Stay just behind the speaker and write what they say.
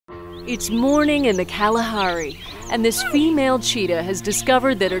It's morning in the Kalahari, and this female cheetah has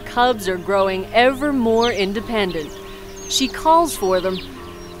discovered that her cubs are growing ever more independent. She calls for them,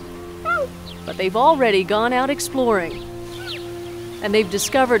 but they've already gone out exploring. And they've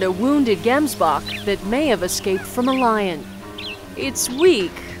discovered a wounded Gemsbok that may have escaped from a lion. It's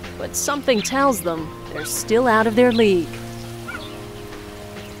weak, but something tells them they're still out of their league.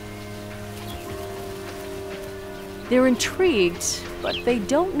 They're intrigued, but they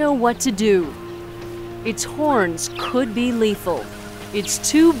don't know what to do. Its horns could be lethal. It's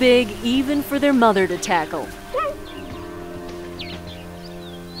too big even for their mother to tackle.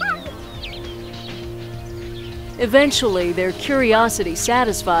 Eventually, their curiosity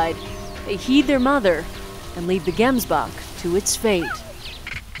satisfied, they heed their mother and leave the Gemsbok to its fate.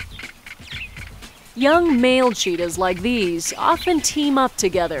 Young male cheetahs like these often team up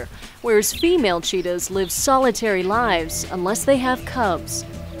together, whereas female cheetahs live solitary lives unless they have cubs.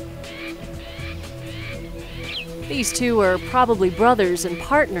 These two are probably brothers and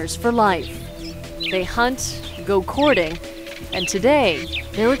partners for life. They hunt, go courting, and today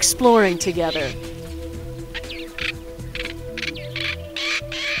they're exploring together.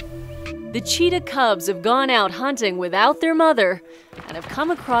 The cheetah cubs have gone out hunting without their mother and have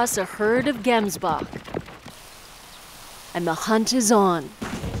come across a herd of Gemsbok. And the hunt is on.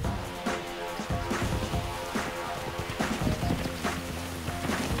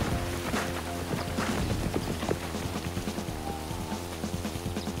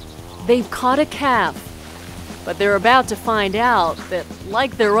 They've caught a calf, but they're about to find out that,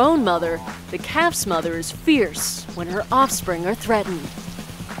 like their own mother, the calf's mother is fierce when her offspring are threatened.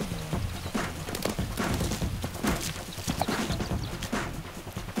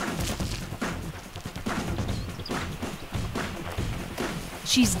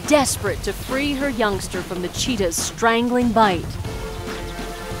 She's desperate to free her youngster from the cheetah's strangling bite.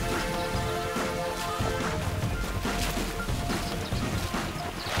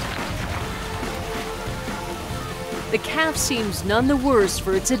 The calf seems none the worse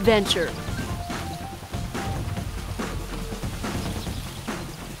for its adventure.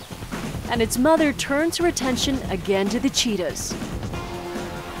 And its mother turns her attention again to the cheetahs.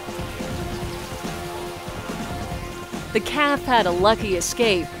 The calf had a lucky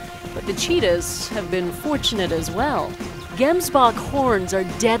escape, but the cheetahs have been fortunate as well. Gemsbok horns are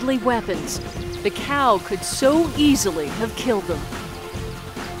deadly weapons. The cow could so easily have killed them.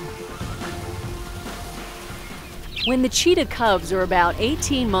 When the cheetah cubs are about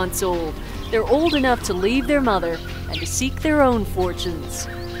 18 months old, they're old enough to leave their mother and to seek their own fortunes.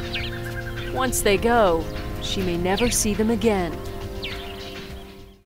 Once they go, she may never see them again.